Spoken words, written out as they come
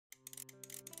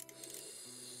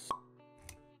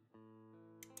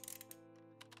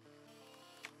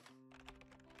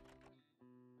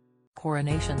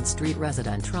Coronation Street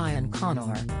resident Ryan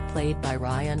Connor, played by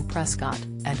Ryan Prescott,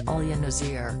 and Alya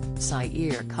Nazir,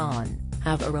 Sair Khan,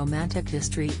 have a romantic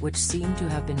history which seemed to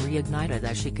have been reignited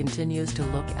as she continues to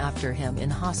look after him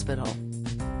in hospital.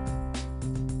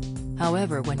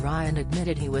 However, when Ryan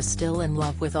admitted he was still in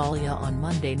love with Alya on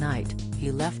Monday night, he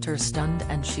left her stunned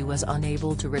and she was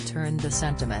unable to return the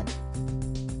sentiment.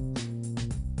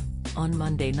 On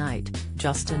Monday night,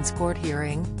 Justin's court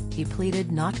hearing, he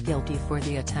pleaded not guilty for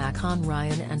the attack on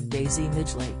Ryan and Daisy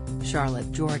Midgley, Charlotte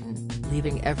Jordan,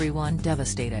 leaving everyone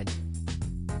devastated.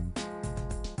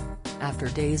 After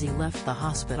Daisy left the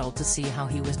hospital to see how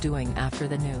he was doing after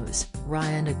the news,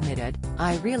 Ryan admitted,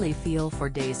 "I really feel for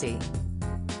Daisy.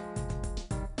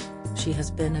 She has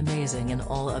been amazing in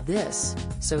all of this,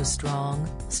 so strong,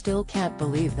 still can't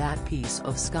believe that piece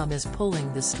of scum is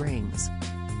pulling the strings.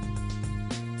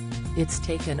 It's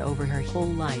taken over her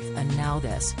whole life and now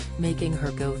this, making her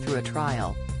go through a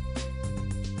trial.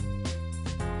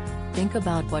 Think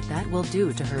about what that will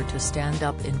do to her to stand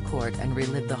up in court and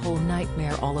relive the whole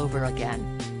nightmare all over again."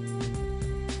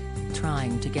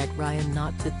 Trying to get Ryan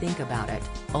not to think about it,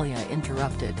 Alya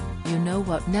interrupted, "You know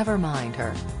what, never mind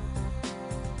her.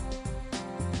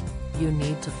 You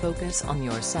need to focus on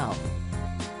yourself.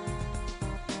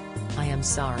 I am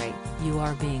sorry, you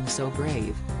are being so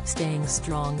brave, staying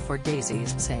strong for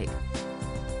Daisy's sake.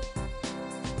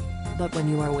 But when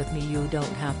you are with me you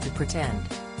don't have to pretend.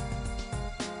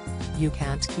 You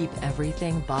can't keep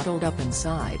everything bottled up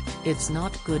inside, it's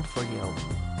not good for you."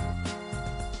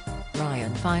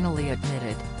 Ryan finally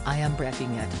admitted, "I am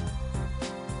breaking it."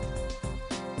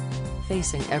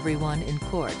 Facing everyone in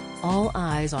court, all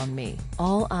eyes on me,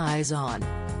 all eyes on.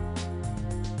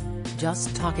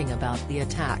 Just talking about the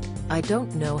attack, I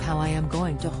don't know how I am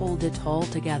going to hold it all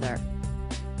together.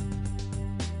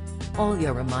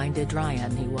 Alya reminded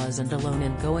Ryan he wasn't alone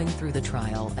in going through the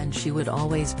trial and she would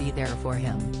always be there for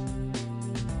him.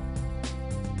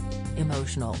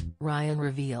 Emotional, Ryan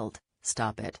revealed,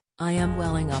 "Stop it, I am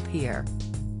welling up here.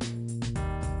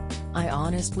 I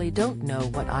honestly don't know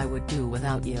what I would do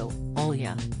without you,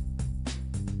 Alya.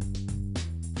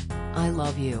 I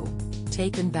love you."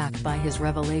 Taken back by his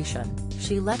revelation,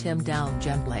 she let him down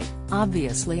gently,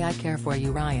 "Obviously I care for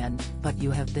you, Ryan, but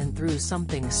you have been through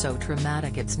something so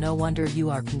traumatic it's no wonder you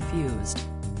are confused.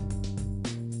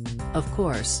 Of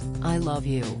course, I love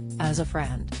you, as a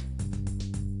friend.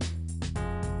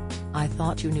 I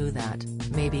thought you knew that,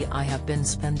 maybe I have been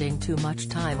spending too much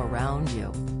time around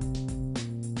you.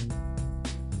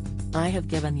 I have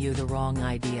given you the wrong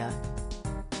idea."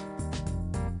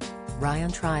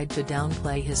 Ryan tried to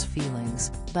downplay his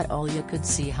feelings, but Alya could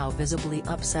see how visibly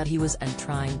upset he was and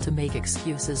trying to make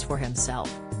excuses for himself.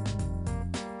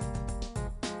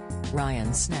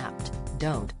 Ryan snapped,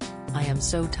 "Don't. I am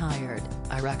so tired,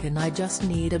 I reckon I just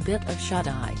need a bit of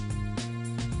shut-eye.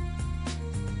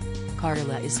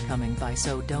 Carla is coming by,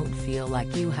 so don't feel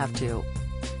like you have to.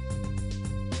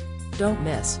 Don't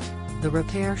miss." The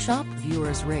repair shop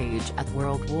viewers rage at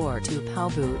World War II POW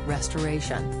boot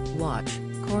restoration. Watch,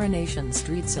 Coronation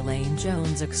Street's Elaine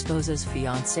Jones exposes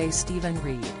fiancé Stephen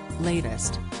Reed.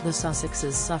 Latest, the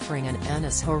Sussexes suffering an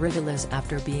annus horribilis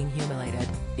after being humiliated.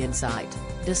 Insight,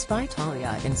 despite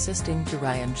Alya insisting to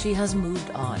Ryan she has moved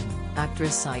on,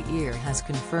 actress Sair has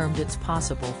confirmed it's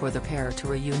possible for the pair to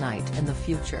reunite in the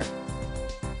future.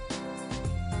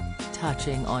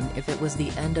 Touching on if it was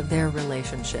the end of their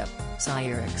relationship,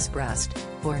 Sair expressed,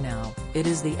 "For now, it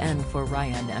is the end for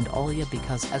Ryan and Alya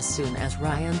because as soon as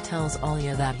Ryan tells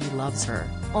Alya that he loves her,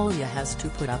 Alya has to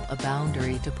put up a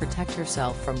boundary to protect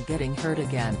herself from getting hurt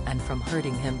again and from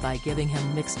hurting him by giving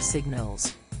him mixed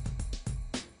signals.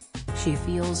 She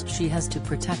feels she has to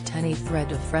protect any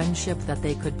thread of friendship that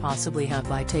they could possibly have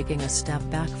by taking a step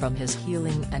back from his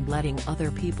healing and letting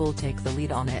other people take the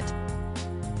lead on it.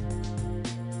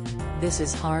 This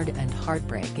is hard and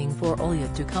heartbreaking for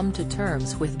Alya to come to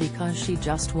terms with because she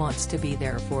just wants to be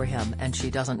there for him and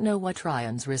she doesn't know what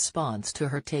Ryan's response to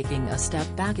her taking a step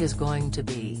back is going to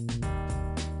be.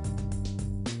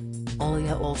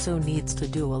 Alya also needs to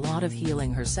do a lot of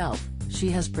healing herself.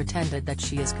 She has pretended that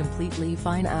she is completely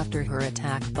fine after her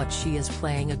attack, but she is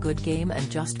playing a good game and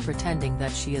just pretending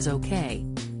that she is okay.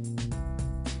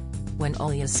 When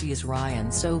Alya sees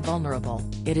Ryan so vulnerable,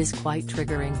 it is quite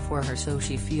triggering for her, so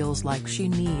she feels like she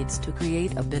needs to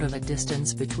create a bit of a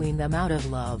distance between them out of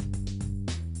love."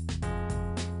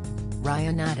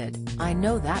 Ryan added, "I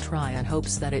know that Ryan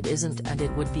hopes that it isn't and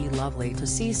it would be lovely to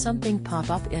see something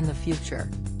pop up in the future."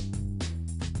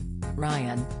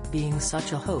 Ryan, being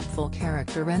such a hopeful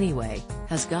character anyway,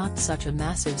 has got such a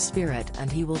massive spirit,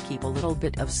 and he will keep a little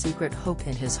bit of secret hope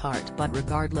in his heart. But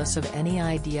regardless of any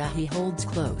idea he holds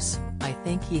close, I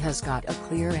think he has got a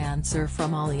clear answer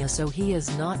from Alya, so he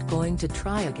is not going to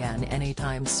try again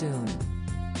anytime soon.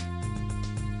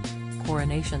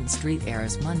 Coronation Street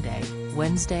airs Monday,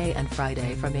 Wednesday and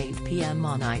Friday from 8 p.m.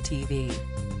 on ITV.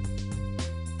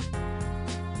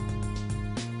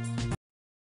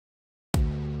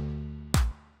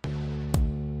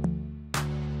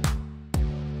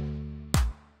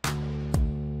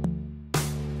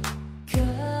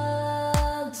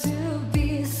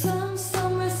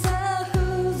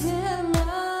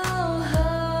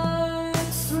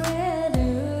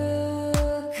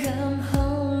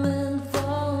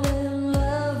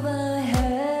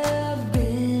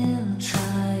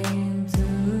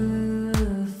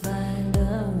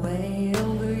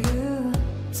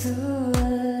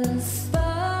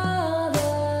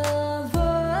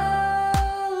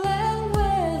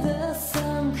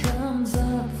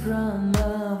 From